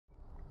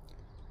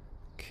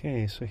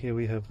Okay, so here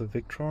we have the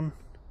Victron,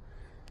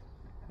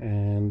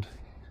 and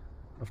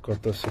I've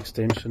got this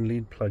extension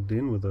lead plugged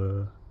in with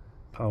a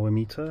power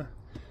meter,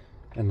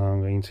 and now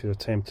I'm going to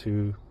attempt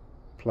to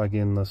plug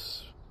in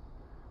this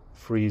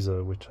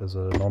freezer, which has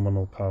a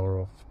nominal power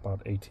of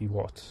about 80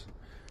 watts.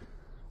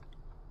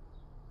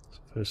 So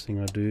first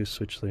thing I do is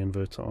switch the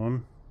inverter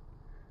on.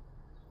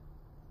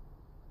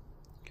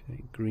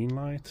 Okay, green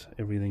light,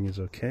 everything is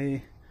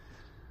okay.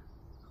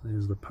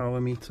 There's the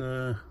power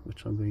meter,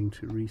 which I'm going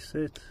to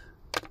reset.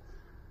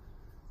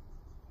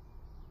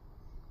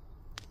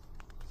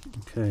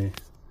 Okay,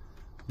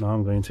 now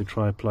I'm going to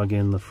try plug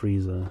in the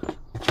freezer.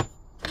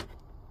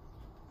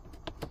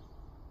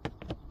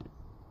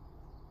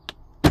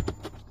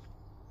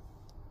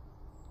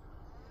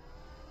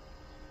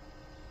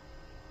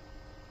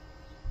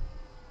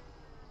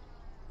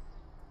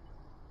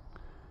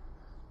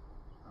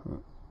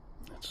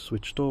 It's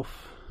switched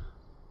off.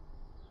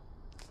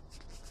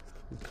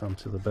 We come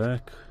to the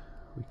back,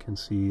 we can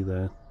see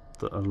that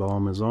the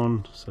alarm is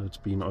on, so it's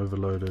been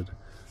overloaded.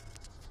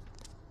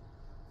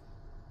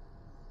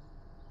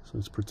 So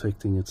it's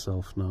protecting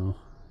itself now.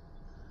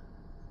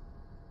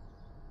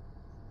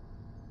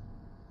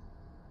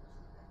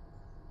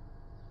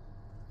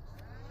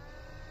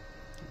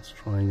 Let's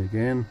try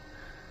again.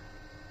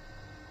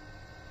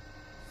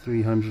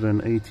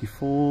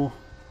 384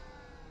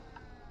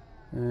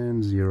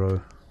 and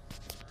 0.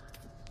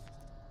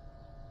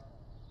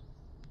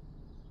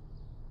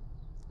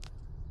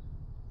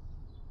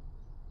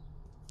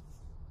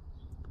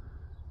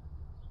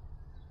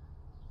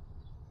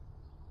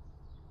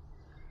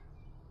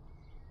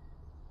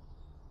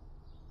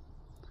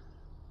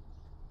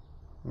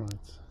 Right,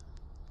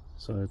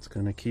 so it's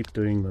going to keep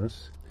doing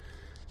this.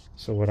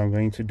 So what I'm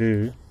going to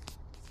do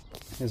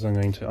is I'm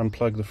going to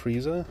unplug the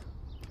freezer.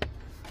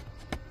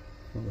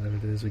 Well, there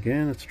it is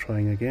again, it's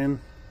trying again.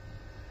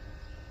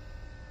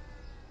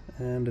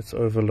 And it's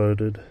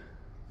overloaded.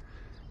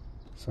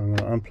 So I'm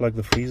going to unplug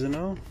the freezer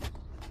now.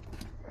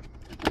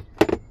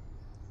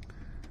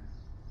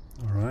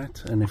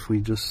 Alright, and if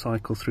we just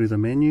cycle through the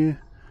menu.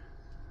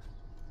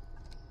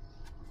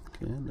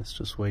 Okay, let's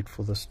just wait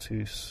for this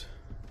to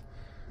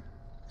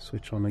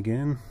switch on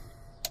again.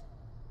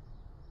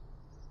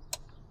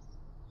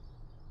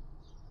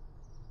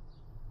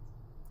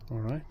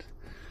 Alright,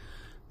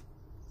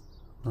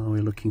 now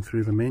we're looking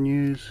through the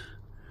menus.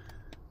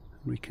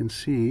 We can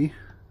see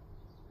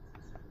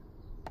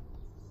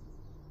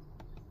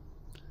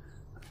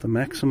the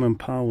maximum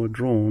power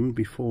drawn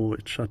before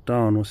it shut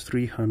down was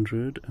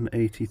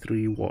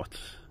 383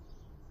 watts.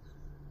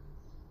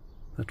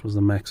 That was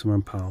the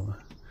maximum power.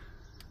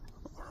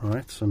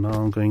 Alright, so now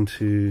I'm going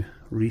to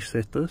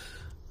reset this.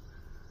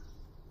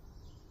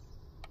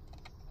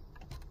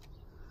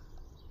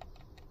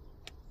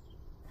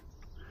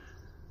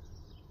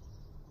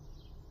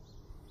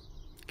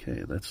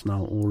 Okay, that's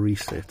now all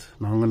reset.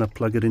 Now I'm going to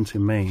plug it into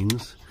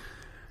mains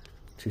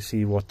to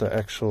see what the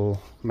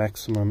actual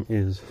maximum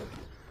is.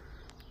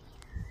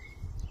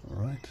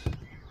 Alright,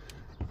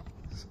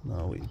 so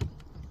now we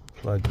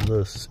plug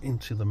this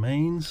into the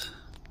mains.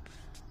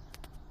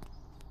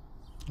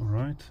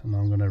 Alright, and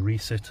I'm going to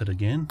reset it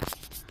again.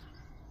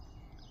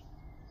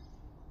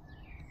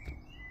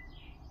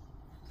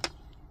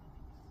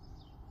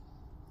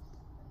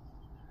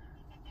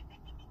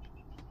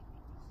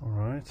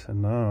 Alright,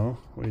 and now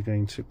we're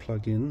going to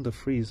plug in the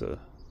freezer.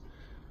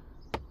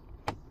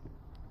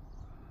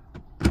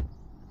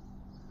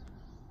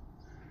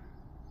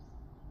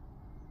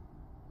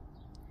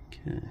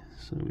 Okay,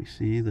 so we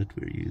see that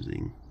we're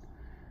using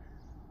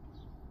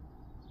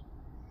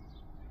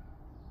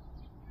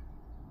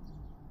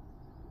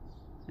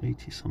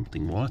 80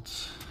 something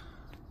watts,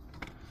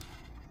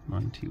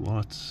 90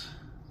 watts.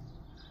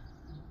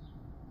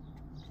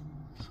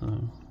 So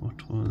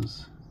what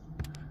was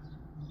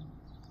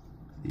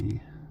the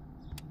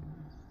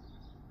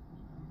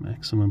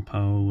maximum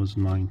power? Was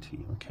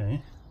 90.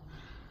 Okay,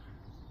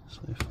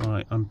 so if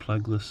I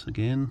unplug this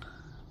again,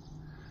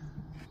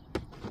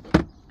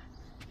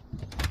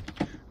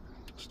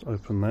 just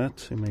open that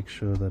to make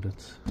sure that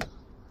it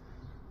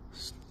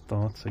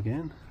starts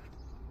again.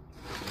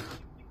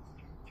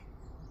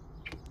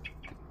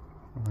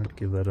 Alright,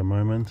 give that a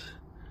moment.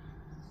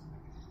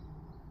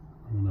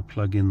 I'm going to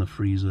plug in the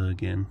freezer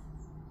again.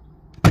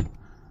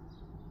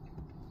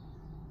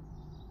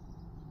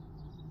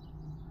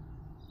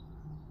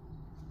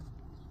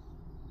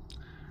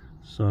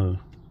 So,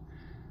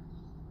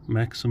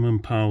 maximum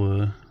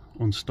power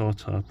on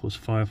startup was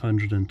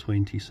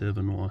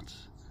 527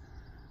 watts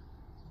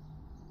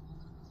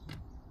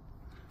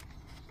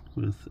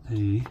with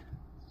a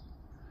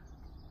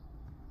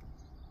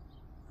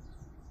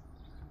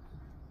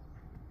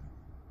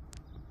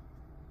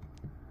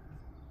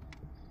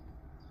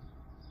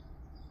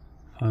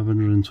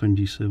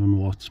 527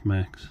 watts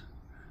max.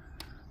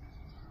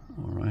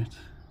 All right.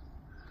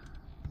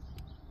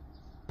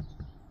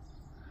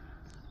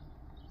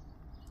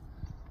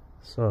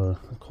 So,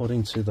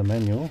 according to the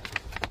manual,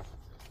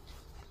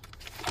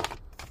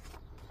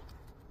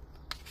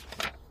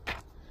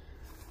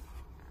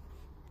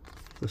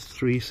 The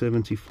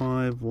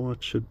 375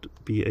 watt should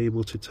be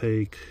able to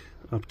take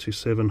up to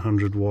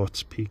 700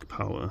 watts peak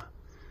power.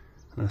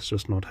 That's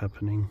just not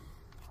happening.